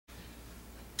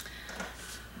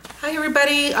Hi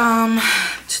everybody,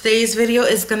 today's video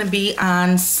is gonna be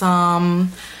on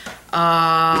some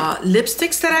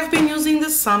lipsticks that I've been using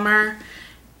this summer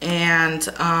and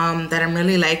that I'm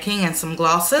really liking, and some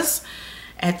glosses.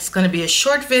 It's gonna be a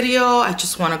short video. I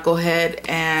just want to go ahead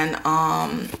and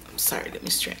sorry, let me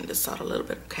straighten this out a little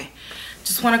bit. Okay,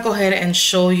 just want to go ahead and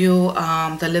show you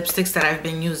the lipsticks that I've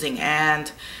been using, and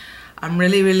I'm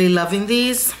really loving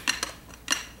these.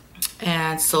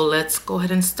 And so let's go ahead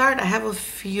and start. I have a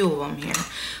few of them here.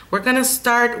 We're gonna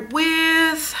start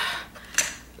with,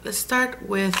 let's start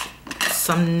with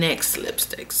some NYX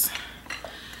lipsticks.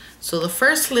 So the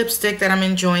first lipstick that I'm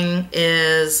enjoying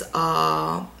is,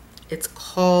 it's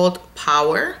called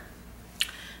Power.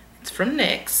 It's from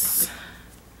NYX.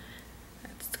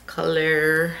 That's the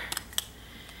color.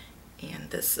 And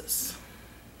this is,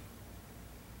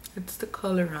 it's the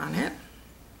color on it.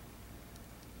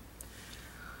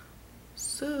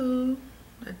 So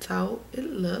that's how it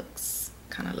looks.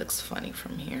 Kind of looks funny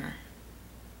from here.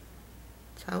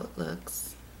 That's how it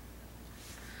looks.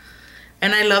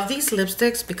 And I love these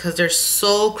lipsticks because they're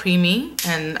so creamy,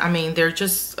 and I mean they're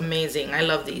just amazing. I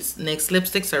love these NYX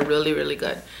lipsticks. Are really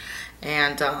good.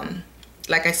 And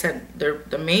like I said,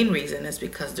 the main reason is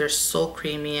because they're so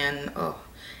creamy, and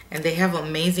and they have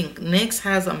amazing, NYX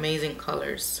has amazing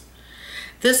colors.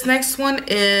 This next one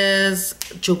is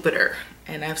Jupiter,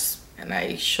 and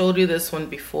I showed you this one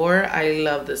before. I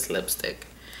love this lipstick.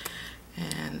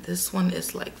 And this one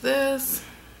is like this.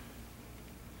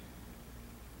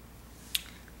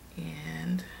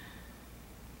 And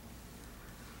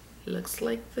it looks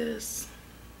like this.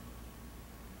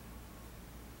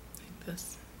 Like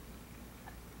this.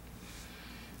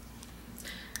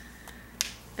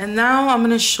 And now I'm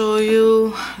gonna show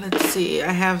you, let's see,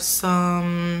 I have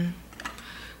some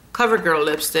CoverGirl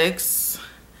lipsticks.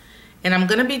 And I'm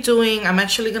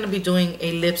actually gonna be doing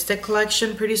a lipstick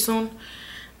collection pretty soon.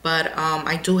 But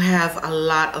I do have a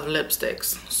lot of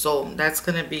lipsticks, so that's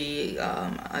gonna be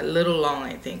a little long,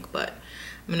 I think. But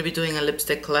I'm gonna be doing a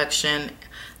lipstick collection.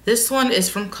 This one is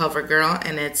from CoverGirl,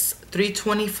 and it's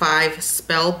 325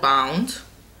 Spellbound.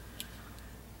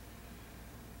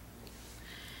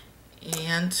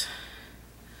 And it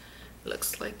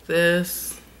looks like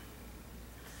this.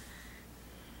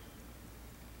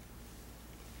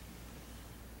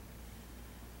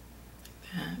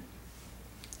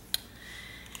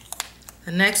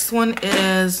 The next one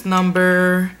is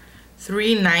number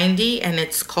 390, and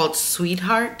it's called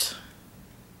Sweetheart.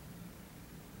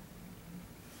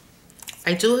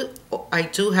 I do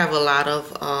have a lot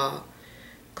of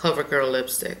CoverGirl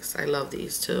lipsticks. I love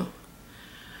these too.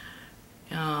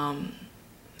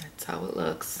 That's how it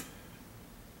looks.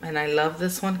 And I love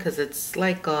this one because it's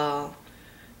like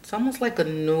it's almost like a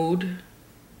nude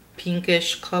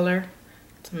pinkish color.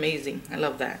 It's amazing. I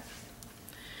love that.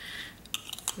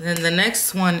 Then the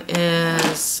next one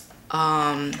is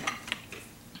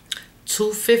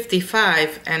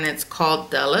 255, and it's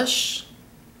called Delish.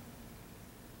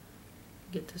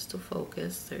 Get this to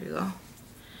focus. There you go.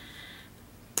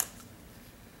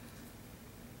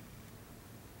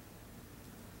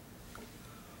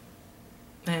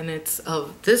 And it's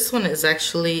this one is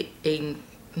actually a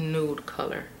nude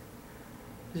color,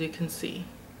 as you can see.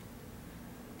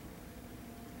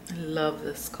 I love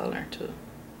this color too.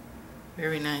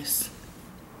 Very nice.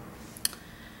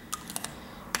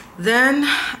 Then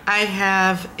I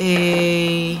have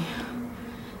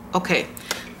okay,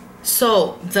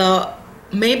 so the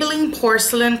Maybelline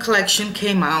Porcelain collection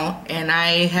came out, and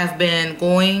I have been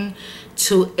going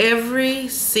to every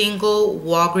single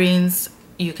Walgreens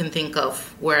you can think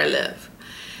of where I live.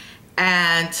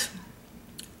 And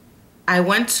I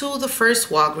went to the first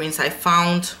Walgreens. I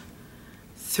found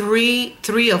three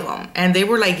of them, and they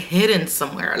were like hidden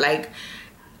somewhere. Like,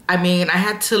 I mean, I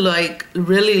had to like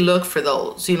really look for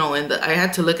those, you know, and I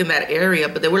had to look in that area,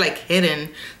 but they were like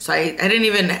hidden. So I didn't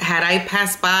even, had I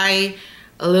passed by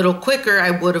a little quicker,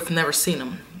 I would have never seen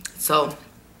them. So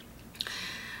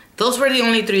those were the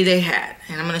only three they had,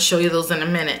 and I'm gonna show you those in a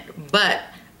minute. But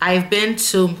I've been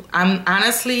to, I've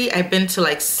been to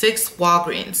like 6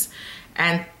 Walgreens,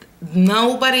 and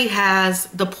nobody has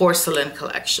the porcelain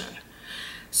collection.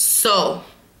 So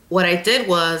what I did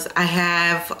was I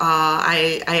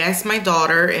asked my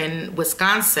daughter in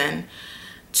Wisconsin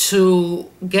to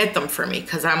get them for me,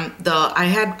 because I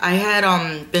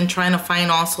had been trying to find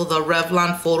also the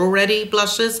Revlon Photo Ready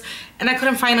blushes, and I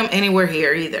couldn't find them anywhere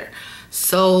here either.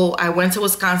 So I went to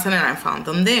Wisconsin and I found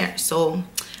them there. So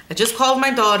I just called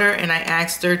my daughter and I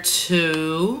asked her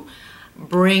to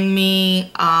bring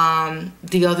me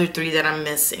the other 3 that I'm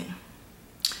missing.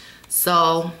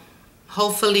 So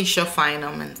hopefully she'll find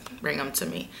them and bring them to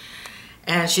me.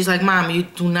 And she's like, Mom, you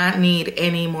do not need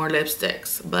any more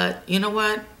lipsticks. But you know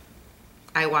what?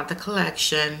 I want the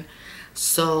collection,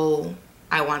 so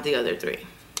I want the other three.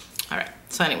 All right,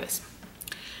 so anyways,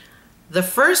 the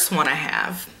first one I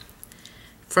have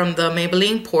from the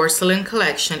Maybelline Porcelain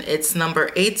collection, it's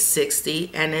number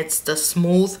 860, and it's the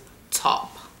Smooth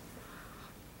Top.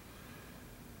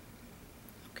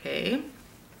 Okay.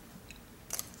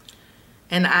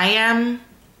 And I am,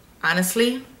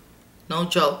 honestly, no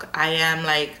joke, I am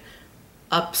like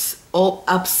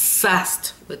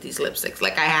obsessed with these lipsticks.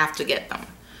 Like, I have to get them.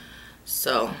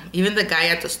 So even the guy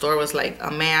at the store was like,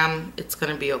 ma'am, it's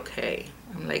gonna be okay.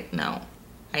 I'm like, no,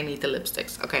 I need the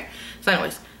lipsticks. Okay, so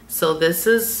anyways, so this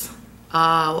is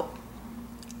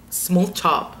Smooth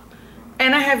Top,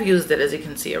 and I have used it, as you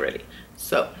can see already.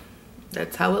 So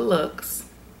that's how it looks.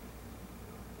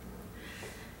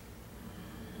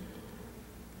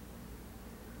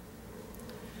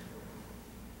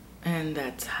 And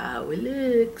that's how it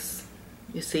looks.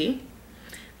 You see?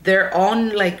 They're all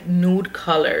like nude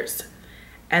colors.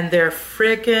 And they're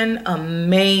freaking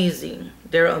amazing.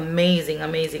 They're amazing,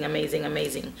 amazing, amazing,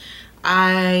 amazing.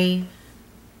 I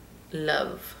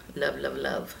love, love, love,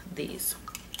 love these.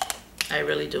 I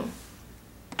really do.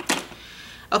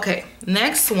 Okay,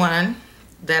 next one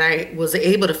that I was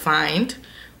able to find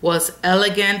was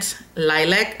Elegant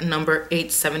Lilac number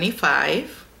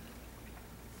 875.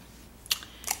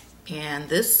 And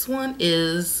this one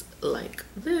is like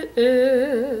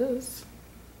this.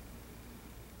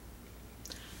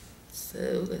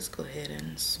 So let's go ahead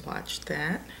and swatch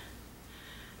that.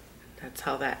 That's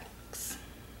how that looks.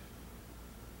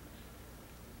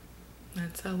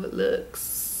 That's how it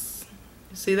looks.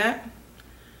 You see that?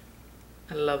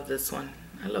 I love this one.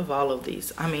 I love all of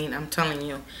these. I mean, I'm telling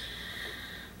you.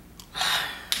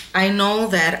 I know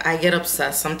that I get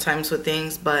obsessed sometimes with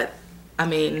things, but I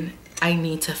mean, I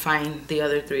need to find the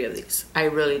other three of these. I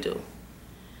really do.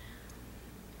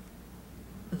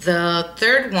 The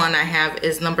third one I have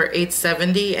is number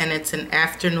 870, and it's an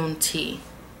Afternoon Tea.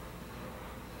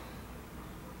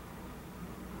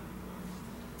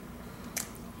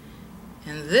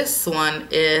 And this one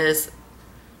is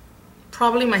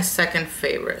probably my second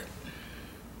favorite.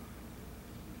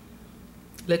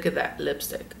 Look at that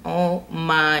lipstick. Oh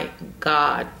my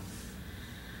God.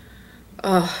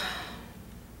 Oh.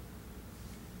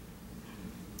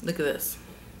 Look at this.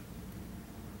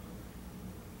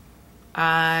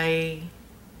 I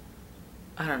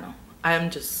don't know. I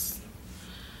don't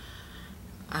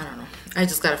know. I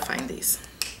just gotta find these.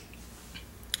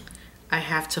 I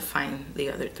have to find the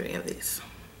other three of these.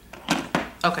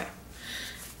 Okay.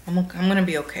 I'm gonna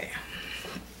be okay.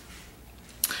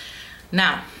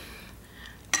 Now,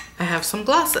 I have some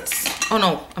glosses. Oh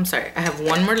no, I'm sorry. I have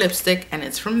one more lipstick, and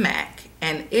it's from MAC,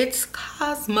 and it's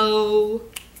Cosmo.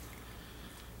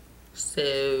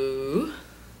 So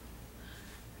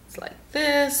it's like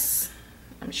this.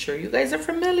 I'm sure you guys are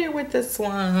familiar with this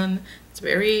one. It's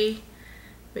very,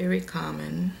 very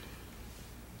common.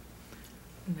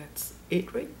 And that's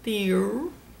it right there.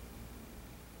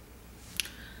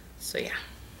 So yeah.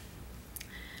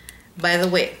 By the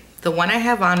way, the one I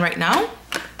have on right now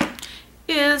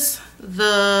is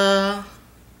the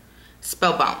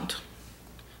Spellbound.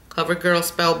 CoverGirl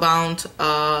Spellbound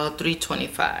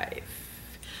 325.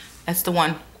 That's the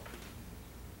one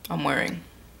I'm wearing.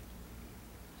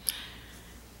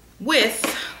 With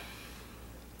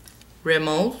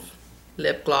Rimmel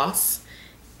lip gloss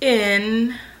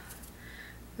in,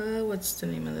 what's the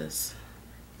name of this?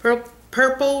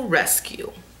 Purple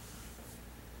Rescue.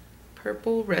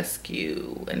 Purple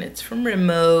Rescue, and it's from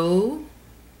Rimmel.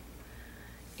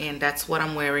 And that's what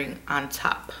I'm wearing on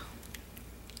top.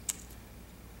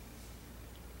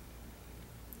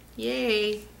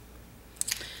 Yay.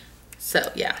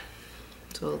 So yeah,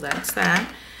 so that's that.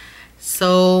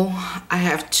 So I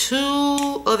have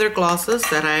two other glosses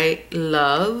that I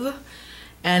love,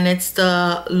 and it's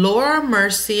the Laura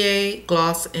Mercier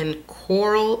gloss in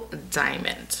Coral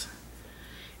Diamond.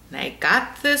 And I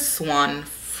got this one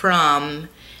from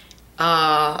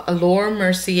a Laura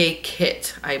Mercier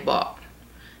kit I bought.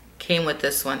 Came with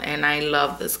this one, and I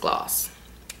love this gloss.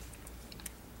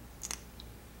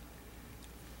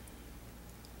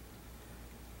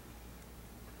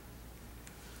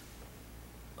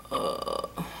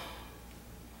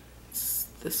 It's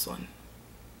this one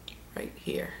right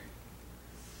here.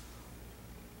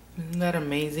 Isn't that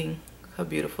amazing? How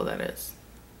beautiful that is.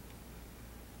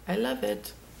 I love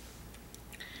it.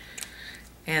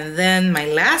 And then my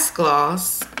last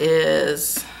gloss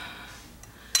is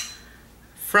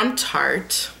from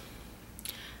Tarte.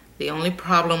 The only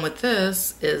problem with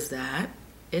this is that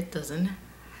it doesn't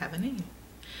have a name.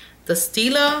 The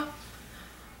Stila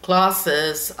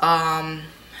glosses,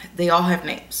 they all have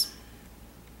names.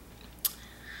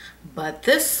 But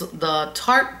the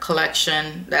Tarte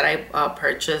collection that I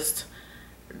purchased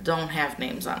don't have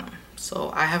names on them.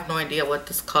 So I have no idea what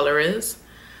this color is,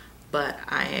 but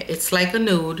it's like a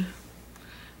nude.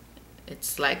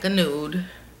 It's like a nude,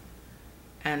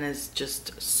 and it's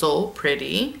just so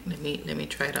pretty. Let me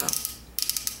try it out.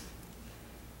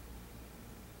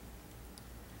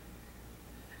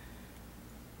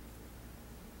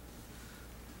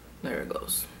 There it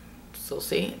goes. So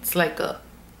see, it's like a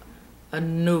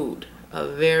nude, a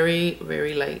very,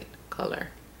 very light color.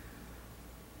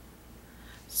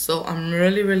 So I'm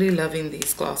really loving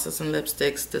these glosses and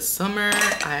lipsticks this summer.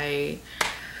 I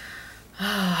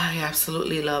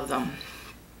absolutely love them.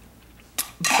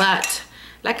 But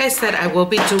like I said, I will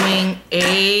be doing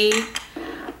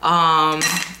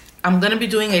I'm gonna be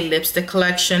doing a lipstick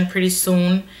collection pretty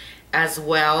soon, as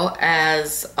well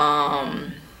as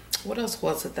what else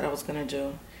was it that I was gonna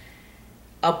do?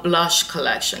 A blush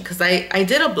collection, because I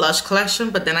did a blush collection,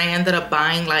 but then I ended up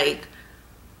buying like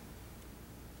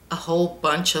a whole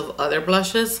bunch of other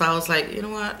blushes. So I was like, you know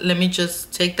what, let me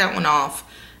just take that one off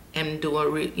and do a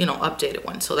updated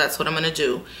one. So that's what I'm gonna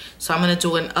do. So I'm gonna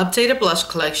do an updated blush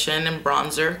collection and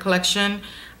bronzer collection.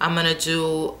 I'm gonna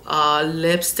do a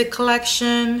lipstick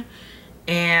collection,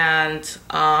 and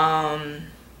I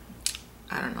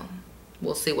don't know,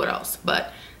 we'll see what else,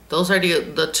 but those are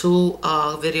the two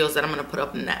videos that I'm gonna put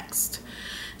up next.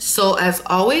 So as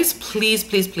always,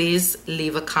 please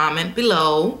leave a comment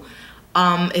below.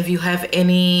 If you have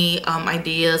any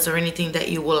ideas or anything that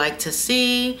you would like to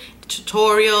see,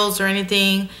 tutorials or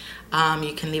anything,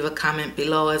 you can leave a comment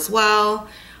below as well.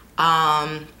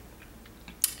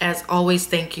 As always,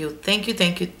 thank you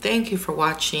for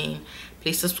watching.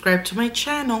 Please subscribe to my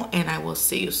channel, and I will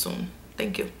see you soon.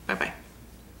 Thank you. Bye bye.